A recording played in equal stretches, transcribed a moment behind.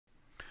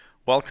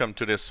Welcome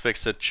to this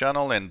Fixit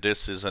channel, and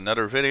this is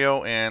another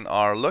video in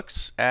our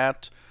looks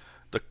at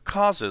the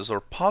causes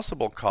or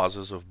possible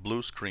causes of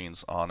blue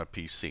screens on a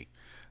PC.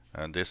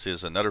 And this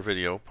is another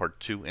video, part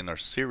 2 in our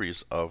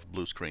series of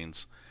blue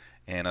screens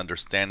and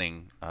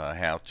understanding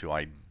how to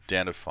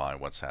identify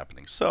what's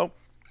happening. So,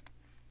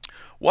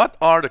 what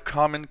are the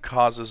common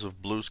causes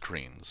of blue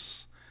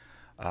screens?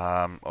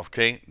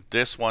 Okay,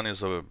 this one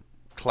is a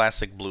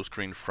classic blue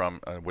screen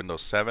from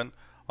Windows 7.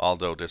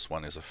 Although this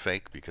one is a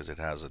fake because it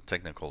has a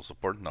technical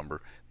support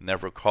number.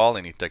 Never call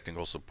any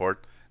technical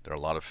support. There are a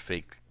lot of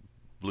fake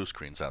blue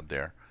screens out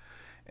there.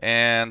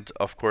 And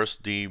of course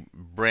the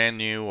brand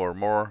new or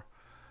more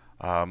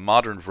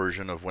modern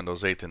version of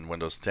Windows 8 and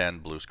Windows 10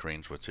 blue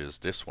screens, which is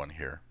this one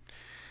here.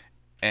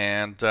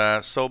 And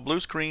so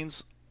blue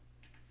screens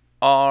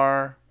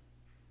are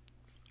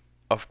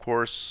of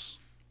course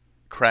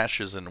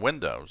crashes in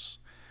Windows.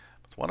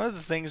 One of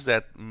the things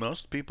that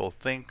most people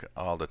think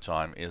all the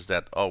time is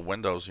that, oh,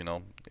 Windows,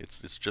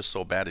 it's just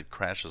so bad it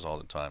crashes all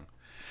the time.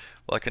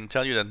 Well, I can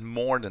tell you that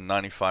more than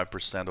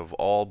 95% of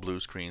all blue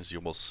screens you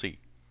will see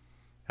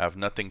have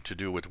nothing to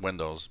do with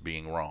Windows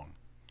being wrong.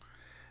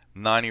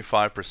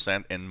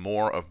 95% and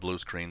more of blue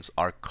screens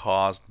are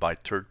caused by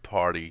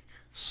third-party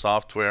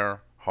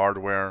software,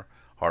 hardware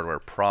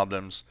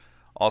problems,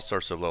 all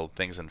sorts of little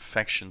things,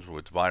 infections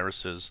with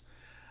viruses,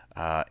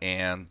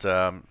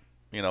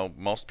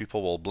 most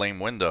people will blame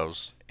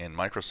Windows and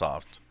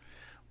Microsoft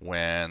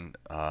when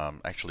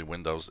actually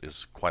Windows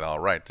is quite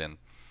alright. And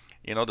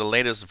the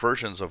latest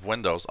versions of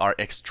Windows are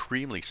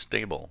extremely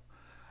stable.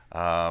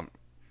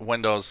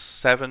 Windows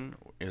 7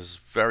 is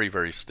very,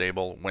 very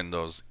stable.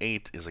 Windows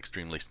 8 is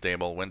extremely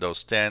stable.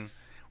 Windows 10,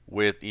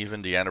 with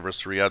even the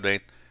anniversary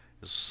update,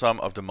 is some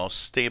of the most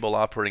stable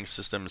operating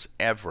systems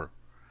ever.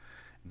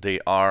 They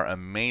are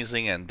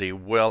amazing, and they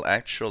will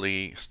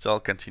actually still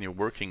continue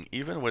working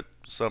even with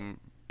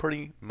some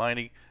pretty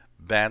mighty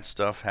bad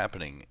stuff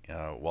happening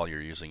while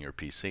you're using your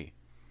PC.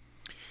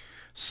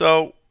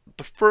 So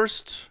the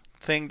first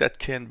thing that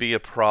can be a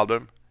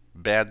problem,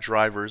 bad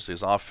drivers,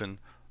 is often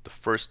the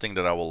first thing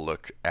that I will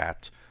look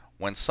at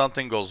when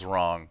something goes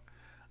wrong.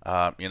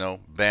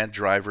 Bad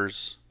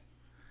drivers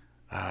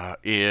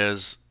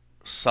is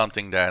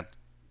something that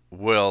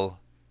will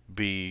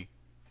be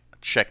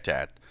checked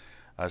at,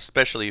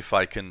 especially if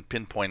I can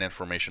pinpoint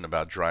information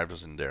about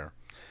drivers in there.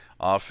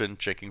 Often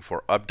checking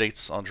for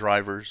updates on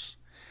drivers,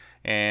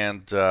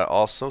 and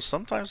also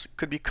sometimes it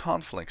could be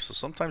conflicts. So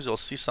sometimes you'll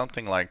see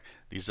something like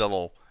these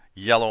little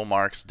yellow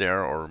marks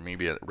there, or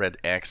maybe a red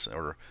X,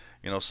 or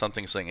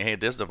something saying, hey,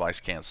 this device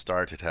can't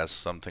start, it has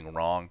something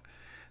wrong.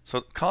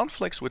 So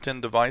conflicts within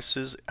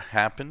devices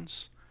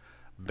happens.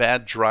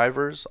 Bad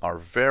drivers are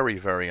very,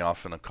 very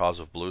often a cause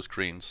of blue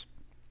screens.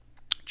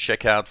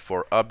 Check out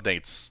for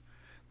updates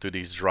to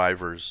these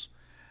drivers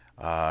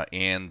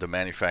and the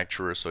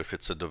manufacturer. So if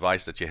it's a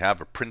device that you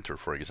have, a printer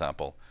for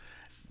example,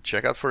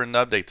 check out for an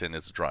update in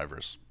its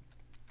drivers.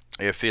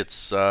 If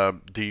it's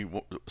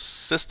the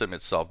system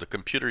itself, the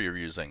computer you're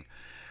using,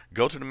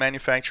 go to the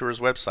manufacturer's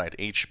website,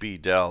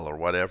 HP, Dell, or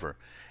whatever,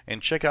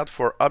 and check out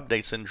for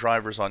updates in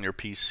drivers on your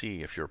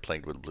PC if you're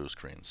plagued with blue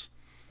screens.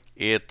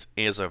 It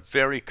is a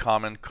very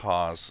common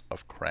cause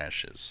of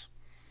crashes.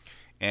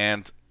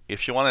 And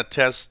if you want to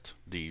test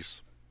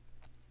these,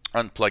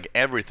 unplug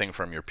everything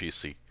from your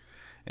PC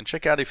and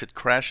check out if it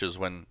crashes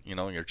when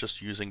you're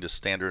just using the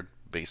standard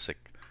basic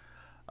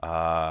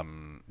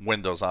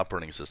Windows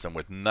operating system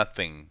with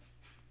nothing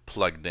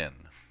plugged in.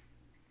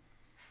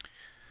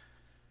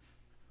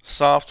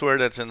 Software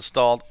that's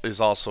installed is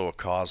also a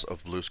cause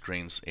of blue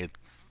screens. It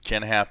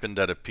can happen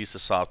that a piece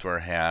of software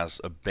has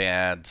a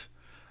bad,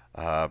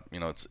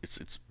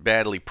 it's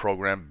badly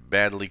programmed,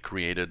 badly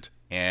created,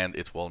 and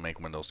it will make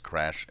Windows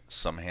crash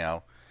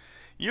somehow.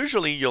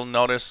 Usually you'll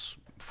notice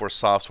for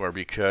software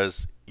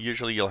because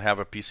usually you'll have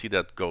a PC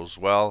that goes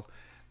well,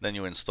 then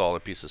you install a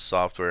piece of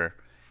software,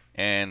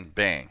 and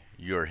bang,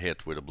 you're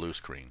hit with a blue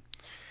screen.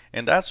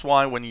 And that's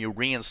why when you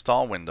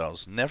reinstall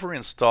Windows, never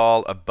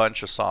install a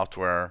bunch of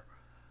software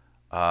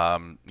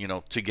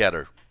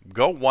together.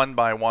 Go one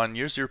by one,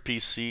 use your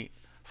PC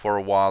for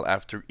a while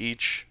after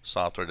each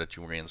software that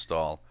you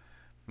reinstall.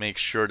 Make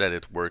sure that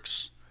it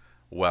works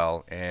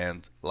well,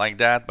 and like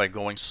that, by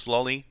going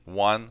slowly,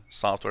 one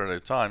software at a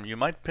time, you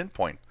might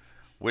pinpoint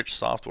which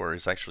software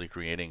is actually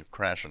creating a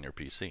crash on your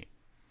PC.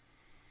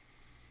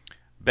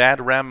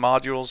 Bad RAM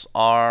modules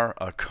are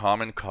a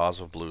common cause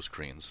of blue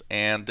screens,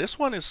 and this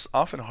one is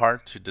often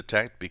hard to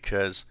detect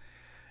because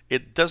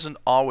it doesn't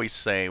always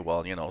say,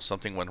 well,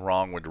 something went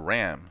wrong with the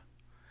RAM.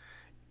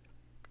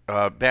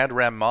 Bad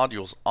RAM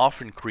modules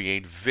often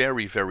create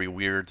very, very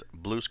weird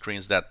blue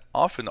screens that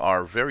often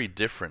are very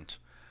different.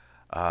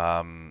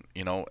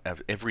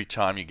 Every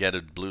time you get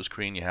a blue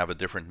screen, you have a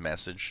different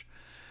message.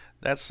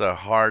 That's a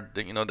hard,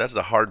 that's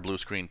the hard blue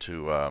screen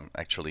to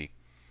actually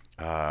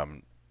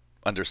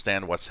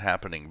understand what's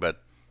happening.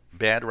 But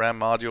bad RAM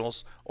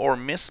modules or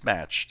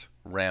mismatched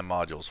RAM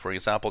modules. For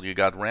example, you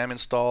got RAM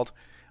installed,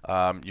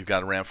 you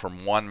got RAM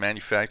from one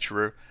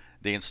manufacturer,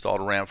 they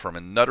installed RAM from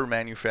another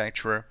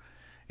manufacturer.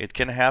 It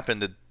can happen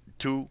that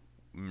two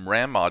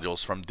RAM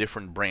modules from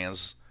different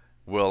brands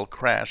will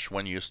crash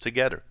when used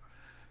together.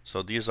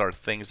 So these are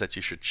things that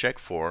you should check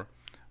for.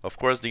 Of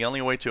course, the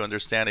only way to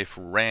understand if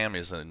RAM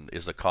is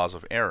a cause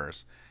of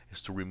errors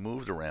is to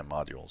remove the RAM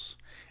modules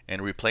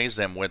and replace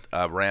them with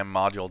a RAM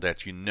module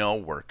that you know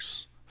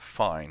works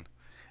fine,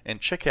 and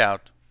check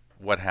out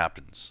what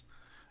happens.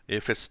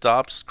 If it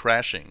stops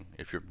crashing,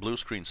 if your blue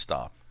screen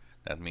stops,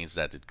 that means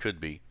that it could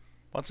be,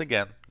 once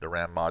again, the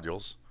RAM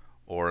modules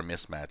or a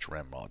mismatched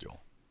RAM module.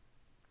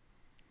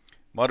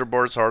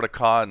 Motherboards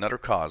are another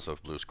cause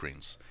of blue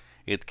screens.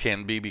 It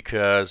can be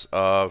because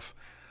of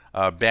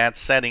bad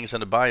settings in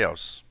the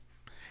BIOS.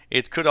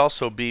 It could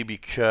also be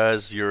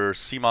because your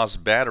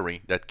CMOS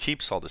battery that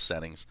keeps all the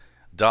settings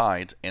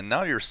died, and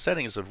now your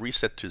settings have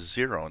reset to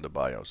 0 in the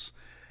BIOS,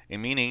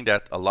 meaning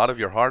that a lot of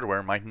your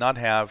hardware might not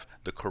have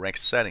the correct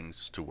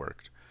settings to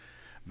work.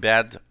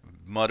 Bad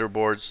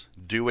motherboards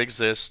do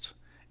exist,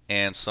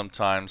 and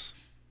sometimes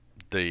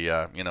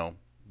the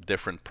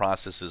different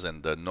processes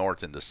and the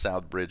north and the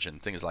south bridge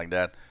and things like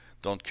that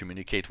don't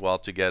communicate well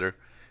together,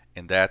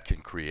 and that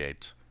can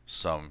create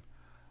some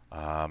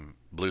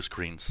blue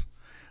screens.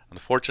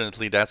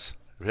 Unfortunately, that's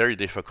very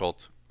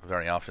difficult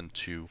very often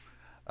to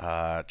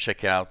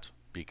check out,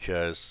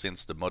 because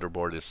since the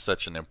motherboard is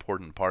such an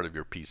important part of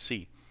your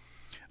PC,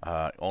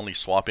 only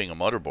swapping a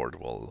motherboard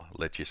will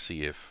let you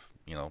see if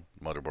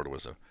motherboard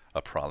was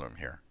a problem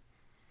here.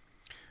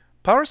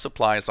 Power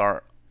supplies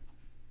are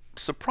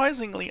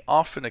surprisingly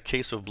often a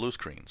case of blue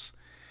screens,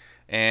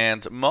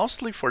 and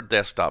mostly for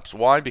desktops.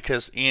 Why?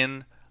 Because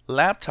in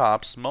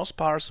laptops, most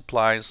power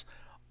supplies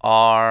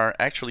are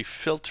actually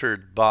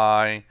filtered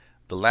by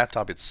the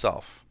laptop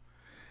itself,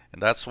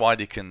 and that's why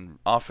they can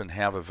often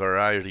have a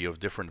variety of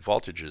different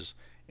voltages,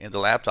 and the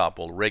laptop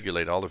will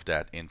regulate all of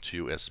that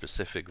into a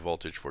specific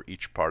voltage for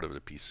each part of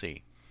the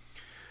PC.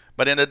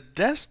 But in a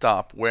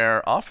desktop,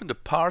 where often the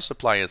power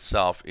supply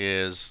itself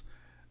is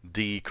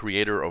the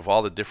creator of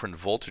all the different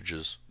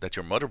voltages that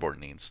your motherboard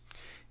needs,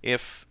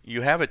 if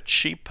you have a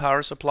cheap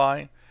power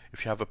supply,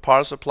 if you have a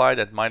power supply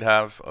that might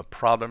have a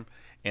problem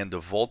and the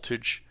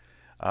voltage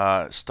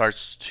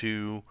starts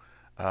to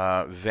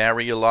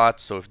vary a lot,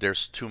 so if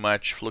there's too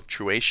much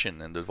fluctuation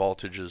in the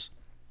voltages,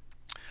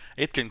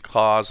 it can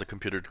cause a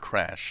computer to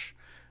crash,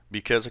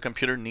 because a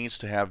computer needs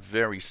to have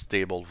very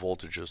stable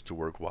voltages to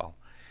work well.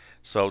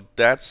 So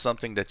that's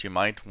something that you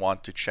might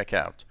want to check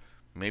out.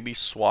 Maybe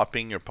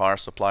swapping your power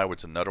supply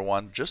with another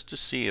one just to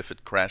see if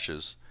it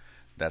crashes.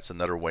 That's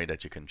another way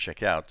that you can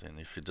check out. And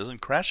if it doesn't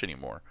crash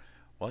anymore,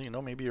 well,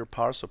 maybe your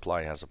power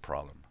supply has a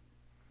problem.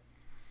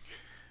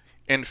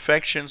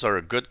 Infections are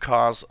a good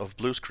cause of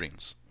blue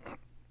screens.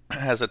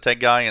 As a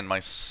tech guy in my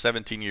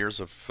 17 years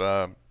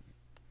of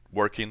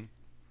working,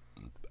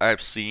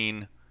 I've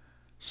seen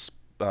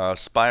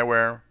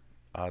spyware,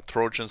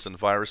 Trojans, and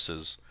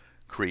viruses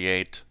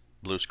create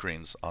blue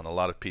screens on a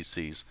lot of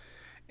PCs.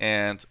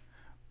 And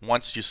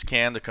once you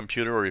scan the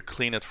computer or you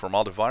clean it from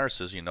all the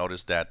viruses, you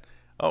notice that,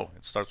 oh,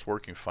 it starts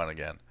working fine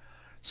again.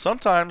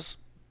 Sometimes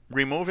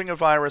removing a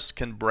virus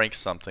can break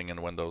something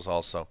in Windows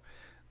also.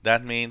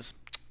 That means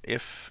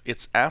if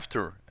it's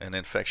after an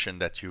infection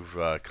that you've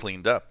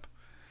cleaned up,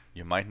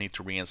 you might need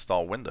to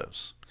reinstall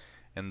Windows.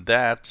 And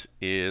that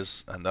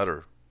is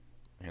another,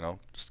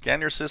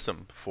 scan your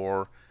system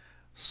for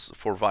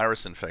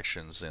virus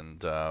infections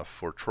and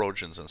for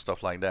Trojans and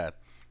stuff like that.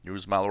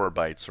 Use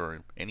Malwarebytes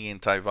or any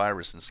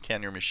antivirus and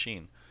scan your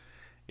machine.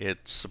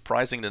 It's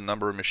surprising the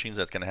number of machines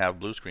that can have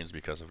blue screens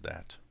because of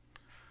that.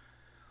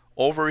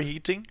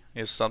 Overheating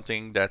is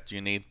something that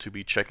you need to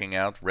be checking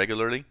out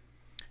regularly,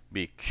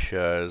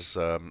 because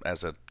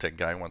as a tech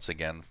guy, once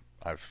again,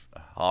 I've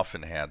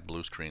often had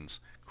blue screens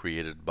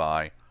created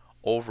by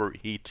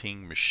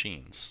overheating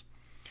machines.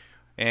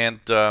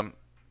 And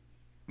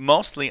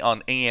mostly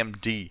on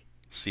AMD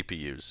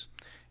CPUs.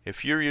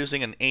 If you're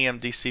using an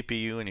AMD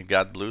CPU and you've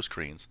got blue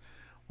screens,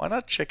 why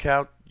not check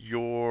out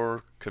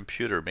your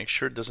computer? Make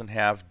sure it doesn't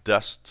have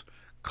dust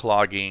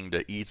clogging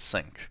the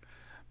heatsink.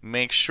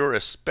 Make sure,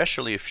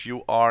 especially if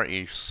you are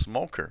a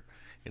smoker,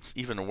 it's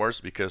even worse,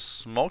 because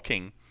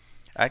smoking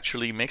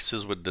actually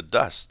mixes with the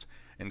dust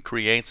and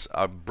creates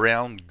a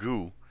brown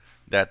goo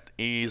that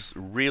is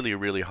really,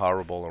 really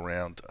horrible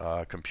around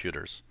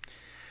computers.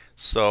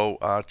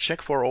 So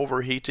check for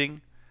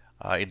overheating.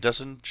 It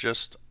doesn't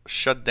just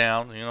shut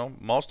down.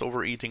 Most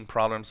overheating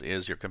problems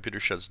is your computer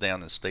shuts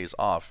down and stays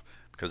off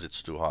because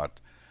it's too hot.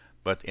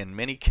 But in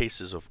many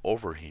cases of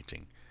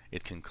overheating,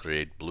 it can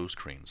create blue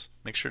screens.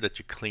 Make sure that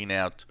you clean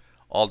out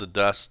all the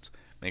dust.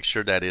 Make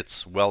sure that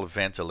it's well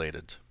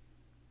ventilated.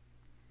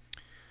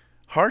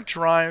 Hard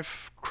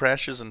drive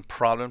crashes and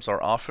problems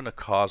are often a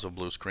cause of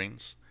blue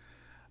screens.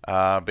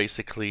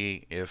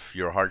 Basically, if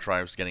your hard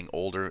drive is getting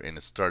older and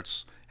it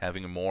starts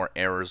having more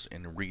errors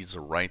in reads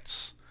or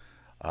writes,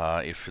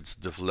 if it's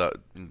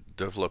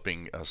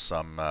developing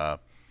some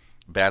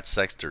bad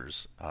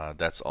sectors,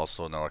 that's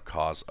also another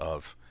cause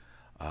of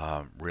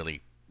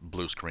really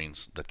blue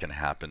screens that can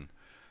happen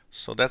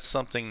So that's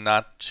something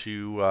not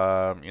to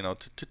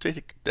to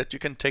take, that you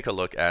can take a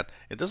look at.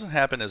 It doesn't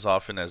happen as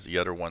often as the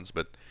other ones,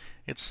 but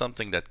it's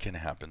something that can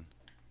happen.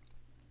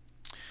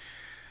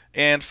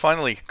 And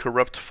finally,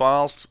 corrupt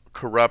files,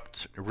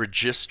 corrupt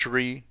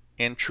registry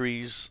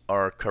entries,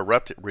 or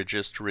corrupt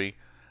registry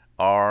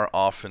are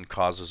often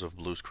causes of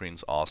blue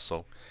screens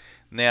also.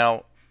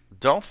 Now,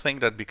 don't think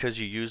that because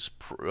you use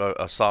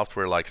a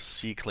software like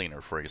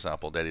CCleaner, for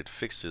example, that it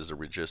fixes the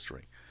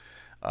registry.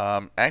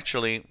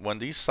 Actually, when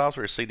these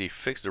softwares say they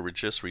fix the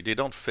registry, they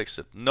don't fix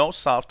it. No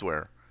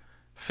software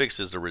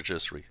fixes the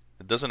registry.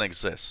 It doesn't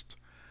exist.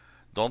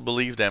 Don't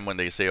believe them when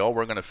they say, oh,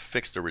 we're going to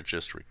fix the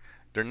registry.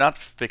 They're not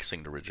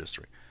fixing the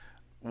registry.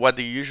 What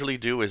they usually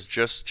do is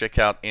just check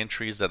out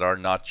entries that are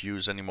not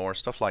used anymore,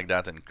 stuff like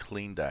that, and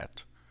clean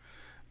that.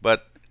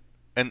 But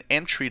an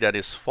entry that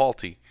is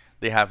faulty,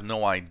 they have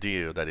no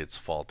idea that it's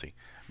faulty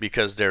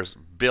because there's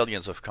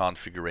billions of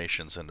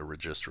configurations in the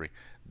registry.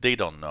 They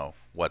don't know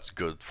what's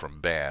good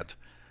from bad.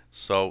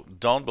 So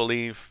don't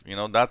believe,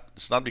 that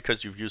it's not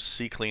because you've used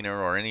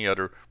CCleaner or any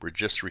other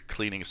registry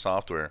cleaning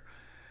software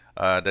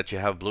that you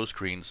have blue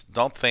screens.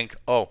 Don't think,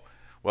 oh,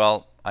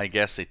 well, I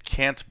guess it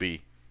can't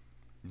be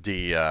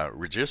the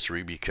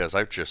registry because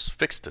I've just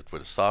fixed it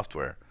with the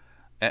software.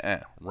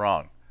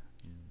 Wrong.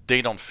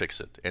 They don't fix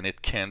it, and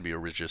it can be a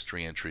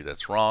registry entry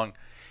that's wrong.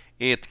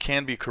 It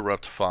can be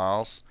corrupt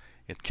files.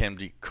 It can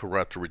be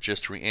corrupt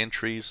registry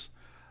entries,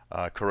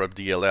 corrupt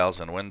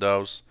DLLs in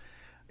Windows.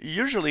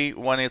 Usually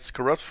when it's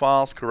corrupt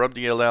files, corrupt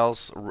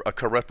DLLs, a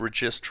corrupt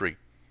registry,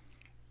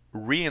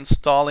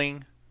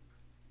 reinstalling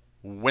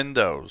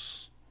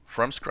Windows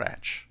from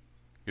scratch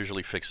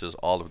usually fixes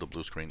all of the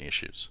blue screen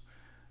issues,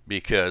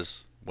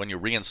 because when you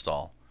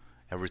reinstall,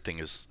 everything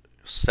is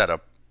set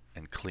up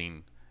and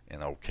clean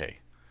and okay.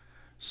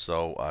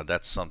 So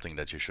that's something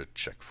that you should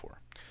check for.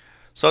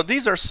 So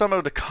these are some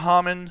of the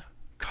common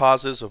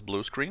causes of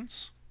blue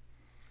screens,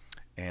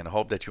 and I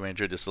hope that you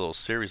enjoyed this little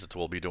series that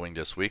we'll be doing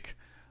this week.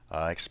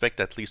 Expect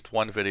at least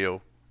one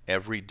video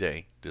every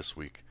day this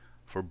week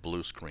for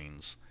blue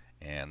screens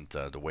and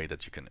the way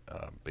that you can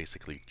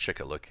basically take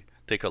a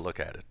look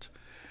at it.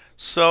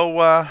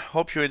 So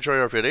hope you enjoy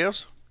our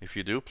videos. If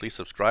you do, please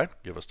subscribe,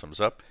 give us thumbs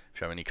up. If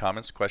you have any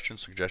comments,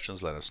 questions,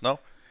 suggestions, let us know.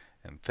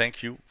 And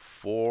thank you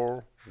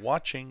for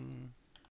watching.